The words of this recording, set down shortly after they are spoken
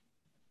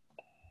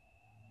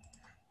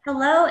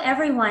Hello,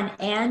 everyone,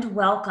 and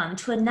welcome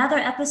to another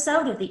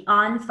episode of the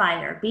On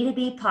Fire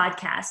B2B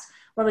podcast,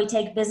 where we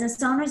take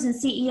business owners and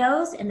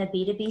CEOs in the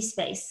B2B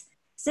space.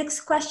 6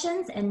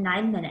 questions in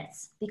 9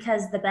 minutes,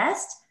 because the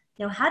best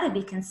know how to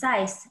be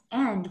concise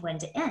and when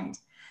to end.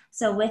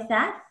 So, with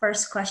that,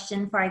 first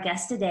question for our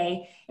guest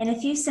today. In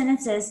a few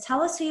sentences,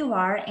 tell us who you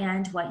are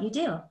and what you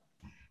do.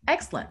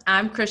 Excellent.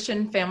 I'm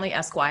Christian Family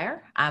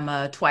Esquire. I'm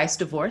a twice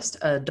divorced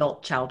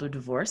adult childhood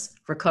divorce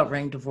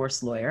recovering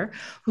divorce lawyer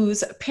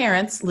whose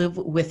parents live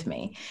with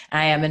me.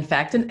 I am, in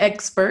fact, an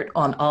expert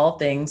on all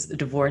things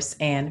divorce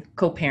and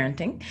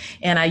co-parenting.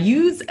 And I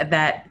use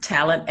that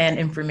talent and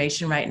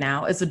information right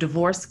now as a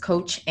divorce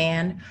coach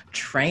and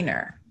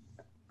trainer.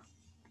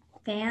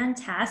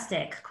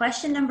 Fantastic.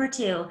 Question number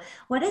 2.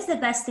 What is the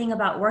best thing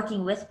about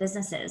working with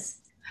businesses?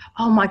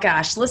 Oh my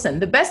gosh, listen,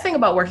 the best thing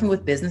about working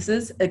with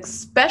businesses,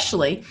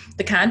 especially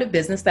the kind of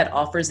business that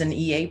offers an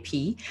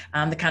EAP,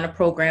 the kind of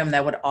program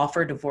that would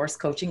offer divorce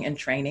coaching and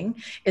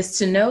training, is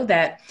to know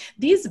that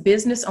these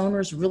business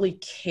owners really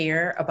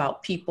care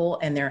about people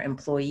and their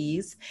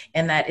employees,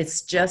 and that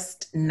it's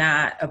just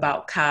not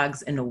about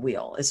cogs in a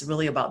wheel. It's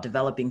really about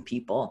developing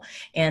people.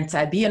 And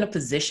to be in a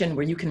position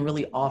where you can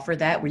really offer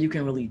that, where you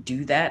can really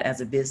do that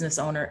as a business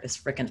owner is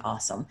freaking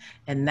awesome.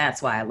 And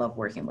that's why I love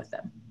working with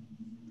them.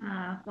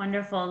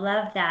 Wonderful.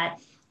 Love that.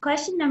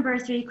 Question number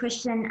 3,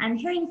 Christian. I'm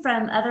hearing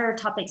from other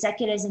top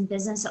executives and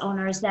business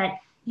owners that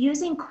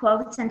using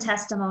quotes and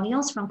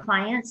testimonials from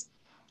clients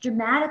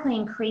dramatically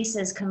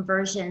increases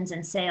conversions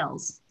and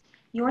sales.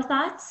 Your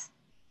thoughts?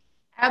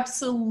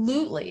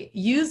 Absolutely.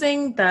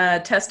 Using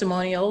the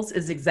testimonials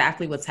is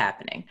exactly what's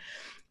happening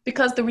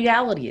because the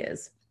reality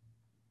is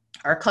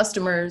our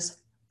customers,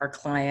 our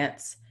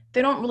clients,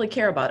 they don't really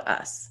care about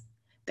us.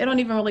 They don't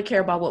even really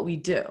care about what we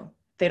do.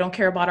 They don't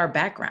care about our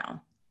background.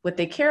 What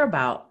they care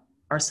about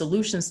are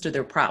solutions to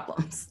their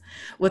problems.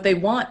 What they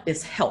want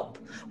is help.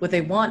 What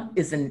they want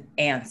is an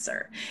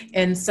answer.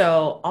 And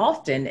so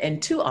often,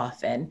 and too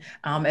often,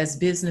 as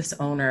business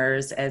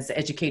owners, as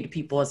educated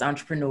people, as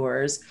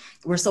entrepreneurs,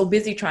 we're so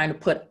busy trying to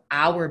put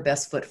our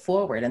best foot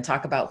forward and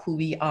talk about who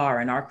we are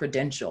and our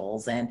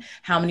credentials and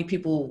how many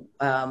people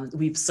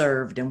we've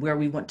served and where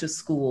we went to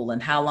school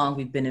and how long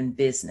we've been in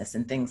business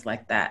and things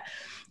like that.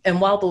 And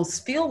while those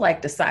feel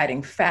like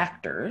deciding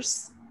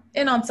factors,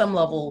 and on some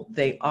level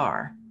they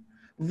are,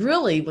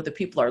 really what the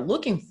people are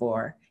looking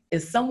for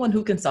is someone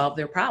who can solve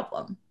their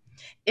problem.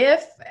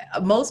 If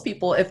most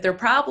people, if their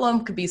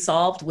problem could be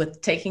solved with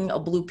taking a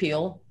blue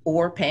pill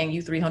or paying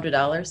you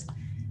 $300,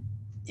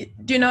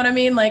 do you know what I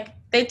mean? Like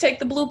they take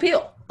the blue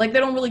pill, like they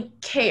don't really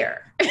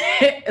care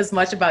as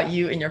much about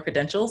you and your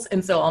credentials.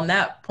 And so on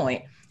that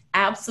point,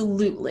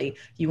 absolutely,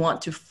 you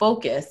want to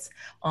focus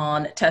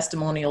on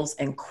testimonials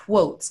and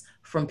quotes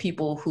from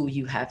people who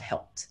you have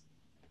helped.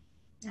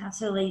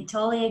 Absolutely.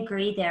 Totally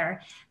agree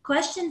there.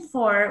 Question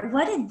 4,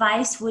 what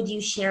advice would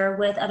you share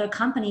with other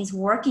companies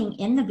working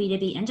in the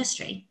B2B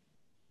industry?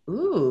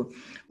 Ooh,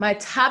 my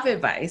top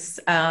advice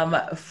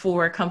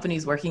for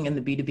companies working in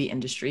the B2B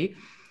industry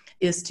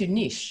is to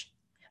niche.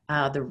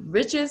 The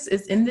riches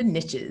is in the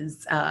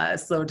niches,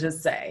 so to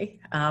say,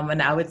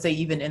 and I would say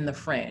even in the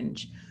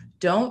fringe.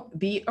 Don't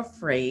be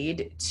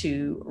afraid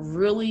to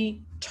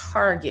really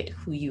target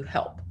who you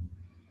help.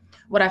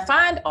 What I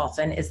find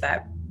often is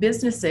that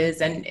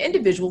businesses and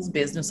individuals,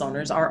 business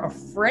owners, are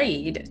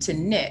afraid to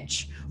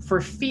niche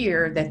for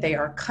fear that they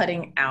are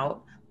cutting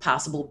out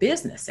possible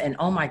business. And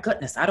oh my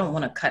goodness, I don't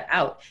want to cut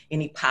out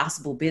any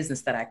possible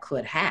business that I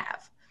could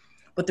have.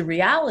 But the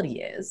reality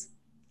is,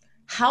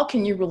 how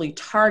can you really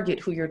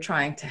target who you're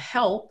trying to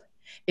help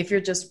if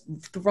you're just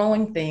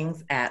throwing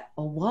things at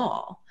a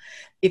wall?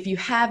 If you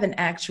have an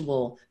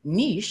actual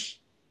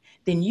niche,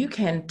 then you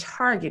can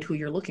target who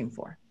you're looking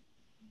for.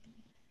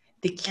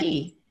 The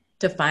key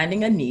to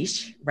finding a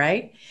niche,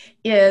 right,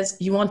 is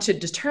you want to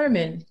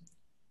determine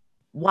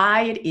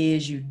why it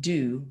is you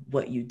do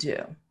what you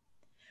do.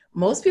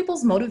 Most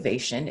people's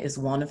motivation is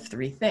one of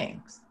 3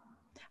 things.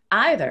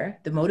 Either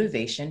the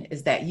motivation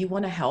is that you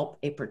want to help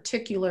a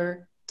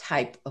particular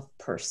type of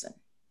person.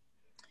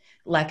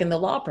 Like in the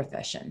law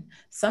profession,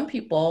 some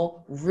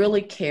people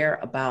really care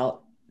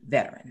about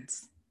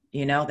veterans.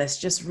 You know, that's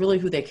just really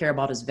who they care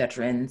about is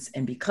veterans.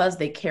 And because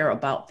they care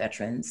about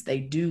veterans, they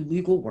do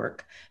legal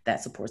work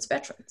that supports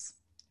veterans,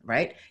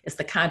 right? It's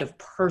the kind of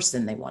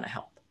person they want to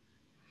help.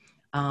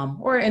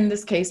 Or in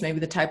this case, maybe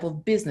the type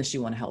of business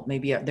you want to help.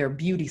 Maybe they're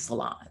beauty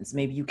salons.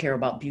 Maybe you care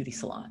about beauty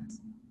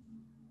salons.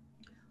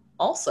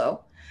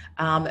 Also,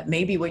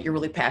 maybe what you're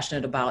really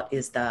passionate about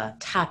is the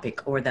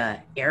topic or the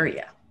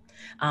area.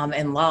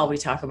 In law, we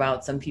talk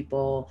about some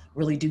people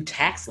really do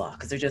tax law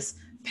because they're just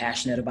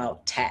passionate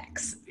about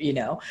tax, you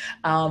know.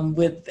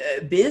 With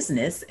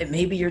business,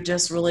 maybe you're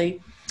just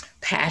really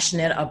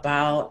passionate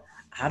about,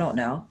 I don't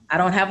know, I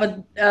don't have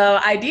an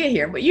idea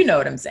here, but you know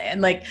what I'm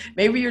saying. Like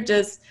maybe you're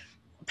just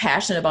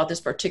passionate about this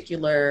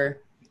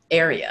particular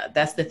area.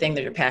 That's the thing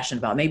that you're passionate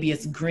about. Maybe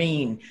it's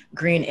green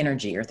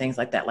energy or things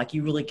like that. Like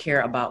you really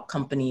care about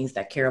companies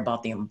that care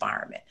about the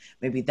environment.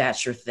 Maybe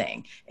that's your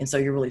thing. And so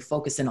you're really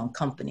focusing on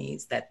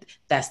companies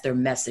that's their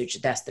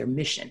message, that's their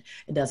mission.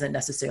 It doesn't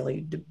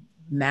necessarily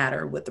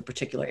matter what the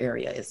particular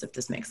area is, if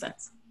this makes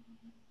sense.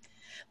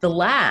 The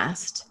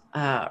last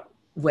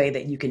way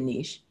that you can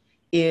niche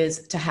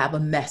is to have a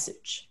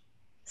message.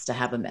 It's to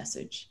have a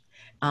message.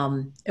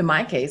 In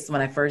my case,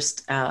 when I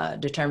first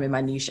determined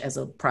my niche as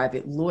a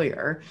private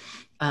lawyer,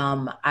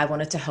 I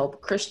wanted to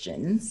help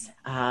Christians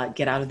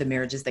get out of the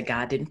marriages that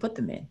God didn't put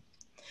them in.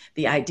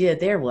 The idea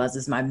there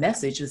was my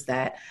message was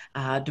that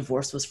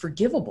divorce was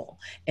forgivable.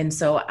 And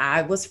so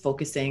I was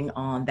focusing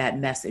on that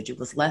message. It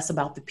was less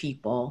about the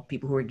people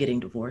who were getting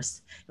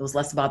divorced. It was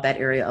less about that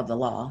area of the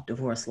law,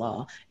 divorce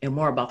law, and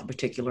more about the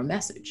particular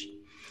message.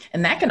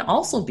 And that can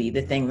also be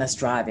the thing that's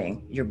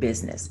driving your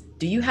business.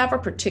 Do you have a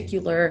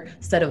particular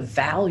set of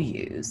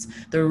values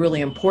that are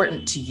really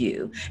important to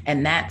you?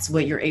 And that's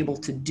what you're able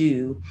to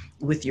do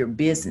with your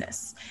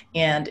business.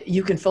 And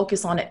you can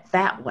focus on it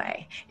that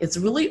way. It's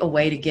really a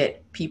way to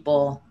get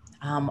people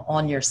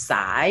on your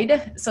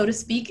side, so to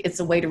speak. It's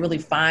a way to really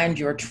find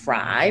your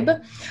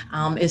tribe,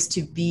 is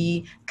to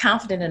be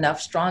confident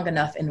enough, strong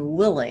enough, and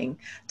willing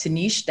to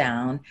niche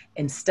down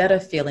instead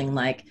of feeling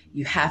like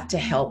you have to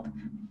help.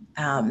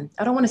 I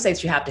don't want to say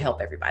that you have to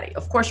help everybody.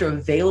 Of course, you're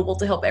available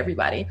to help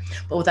everybody,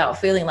 but without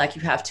feeling like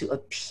you have to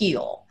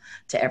appeal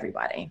to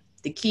everybody.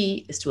 The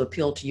key is to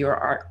appeal to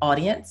your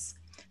audience,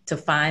 to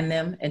find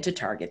them, and to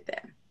target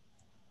them.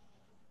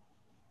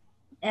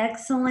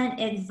 Excellent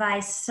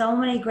advice. So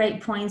many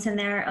great points in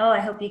there. Oh, I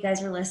hope you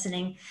guys are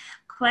listening.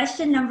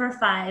 Question number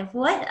 5,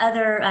 what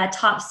other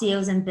top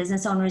CEOs and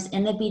business owners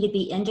in the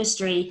B2B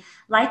industry,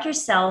 like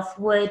yourself,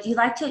 would you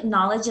like to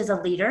acknowledge as a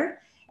leader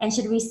and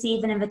should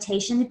receive an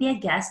invitation to be a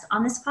guest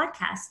on this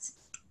podcast?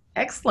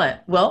 Excellent.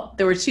 Well,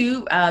 there were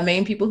 2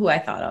 main people who I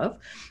thought of.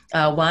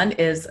 One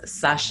is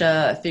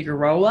Sasha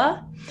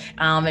Figueroa,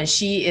 and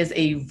she is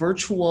a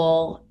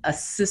virtual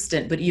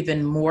assistant, but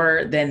even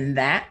more than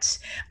that.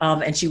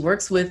 And she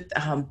works with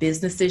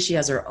businesses. She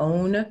has her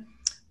own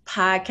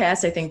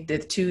podcast. I think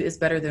that 2 is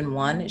better than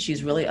 1.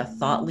 She's really a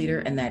thought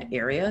leader in that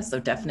area, so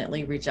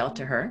definitely reach out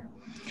to her.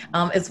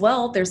 As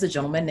well, there's a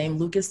gentleman named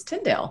Lucas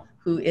Tyndale,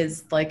 who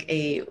is like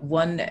a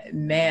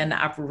one-man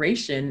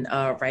operation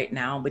right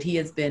now, but he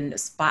has been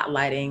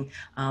spotlighting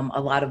a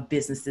lot of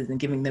businesses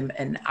and giving them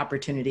an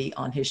opportunity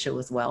on his show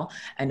as well.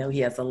 I know he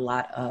has a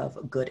lot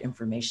of good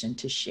information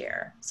to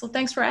share. So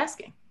thanks for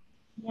asking.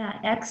 Yeah,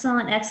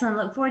 excellent, excellent.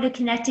 Look forward to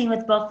connecting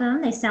with both of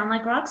them. They sound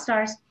like rock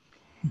stars.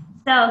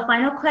 So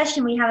final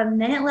question, we have a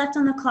minute left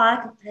on the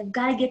clock. I've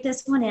got to get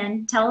this one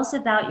in. Tell us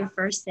about your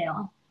first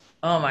sale.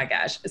 Oh my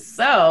gosh.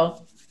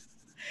 So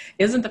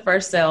isn't the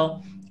first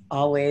sale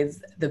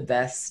always the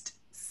best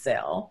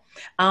sale?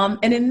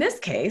 And in this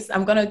case,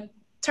 I'm going to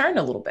turn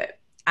a little bit.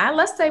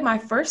 Let's say my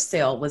first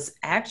sale was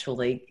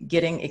actually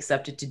getting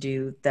accepted to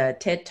do the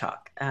TED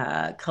Talk,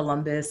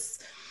 Columbus,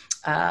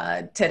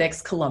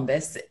 TEDx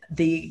Columbus.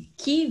 The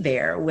key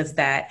there was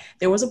that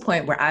there was a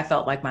point where I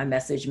felt like my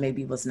message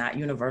maybe was not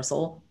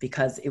universal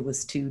because it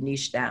was too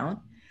niche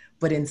down,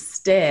 but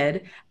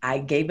instead I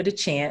gave it a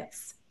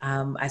chance.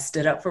 I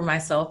stood up for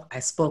myself. I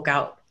spoke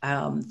out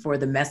for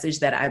the message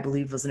that I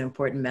believe was an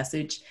important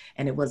message,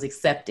 and it was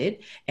accepted,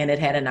 and it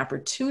had an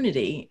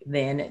opportunity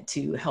then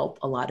to help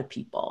a lot of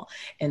people.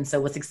 And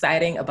so what's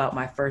exciting about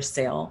my first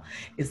sale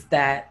is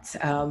that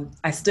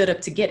I stood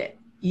up to get it,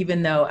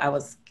 even though I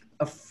was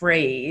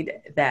afraid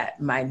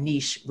that my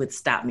niche would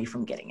stop me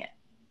from getting it.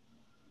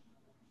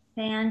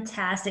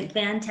 Fantastic,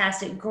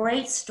 fantastic.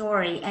 Great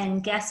story.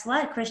 And guess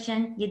what,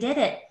 Christian? You did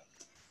it.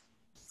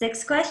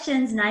 6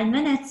 questions, 9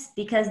 minutes,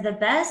 because the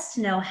best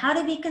know how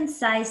to be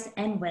concise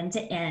and when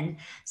to end.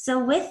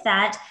 So with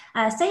that,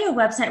 say your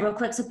website real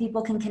quick so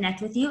people can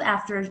connect with you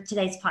after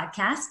today's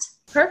podcast.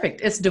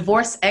 Perfect. It's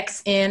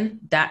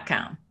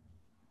divorcexn.com.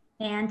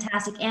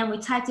 Fantastic. And we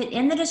typed it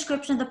in the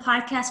description of the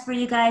podcast for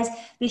you guys.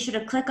 Be sure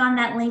to click on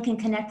that link and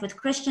connect with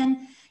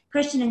Christian.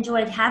 Christian,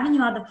 enjoyed having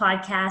you on the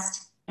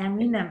podcast. And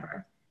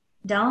remember,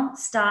 don't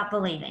stop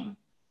believing.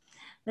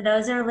 For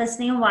those that are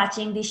listening and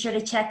watching, be sure to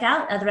check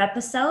out other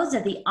episodes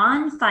of the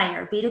On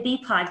Fire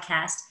B2B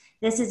podcast.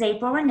 This is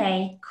April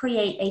Renee.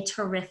 Create a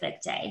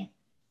terrific day.